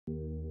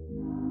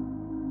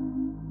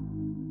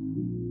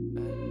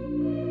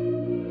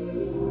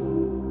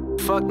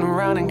fucked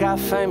around and got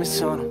famous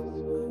on them.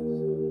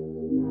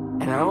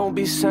 And I won't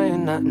be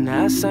saying nothing,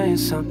 now I'm saying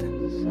something.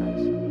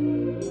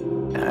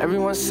 Now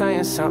everyone's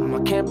saying something,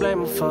 I can't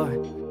blame them for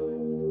it.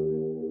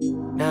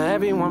 Now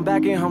everyone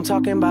back at home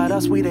talking about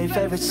us, we their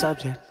favorite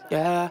subject,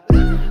 yeah.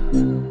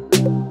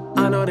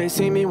 I know they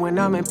see me when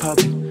I'm in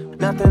public.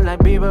 Nothing like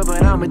Bieber,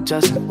 but I'm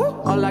adjusting.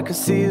 All I can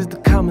see is the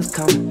comments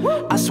coming.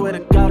 I swear to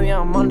God, yeah,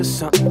 I'm onto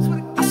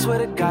something. I swear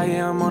to God,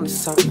 yeah, I'm onto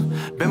something.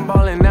 Been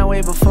ballin' that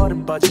way before the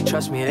budget.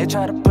 Trust me, they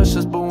try to push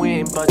us, but we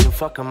ain't budging.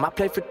 Fuck 'em, I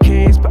play for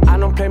kids, but I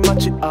don't play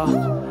much at all.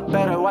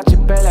 Better watch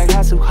it back like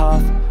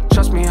Hasselhoff.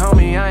 Trust me,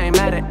 homie, I ain't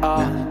mad at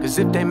all. Cause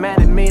if they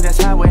mad at me,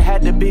 that's how it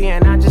had to be.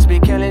 And I just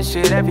be killing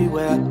shit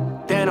everywhere.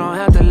 They don't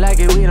have to like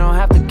it, we don't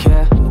have to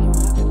care.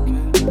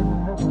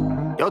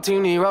 Your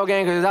team need road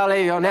game, cause all of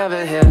y'all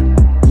never here.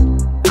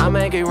 I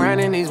make it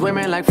rain in these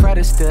women like Fred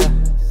Astaire.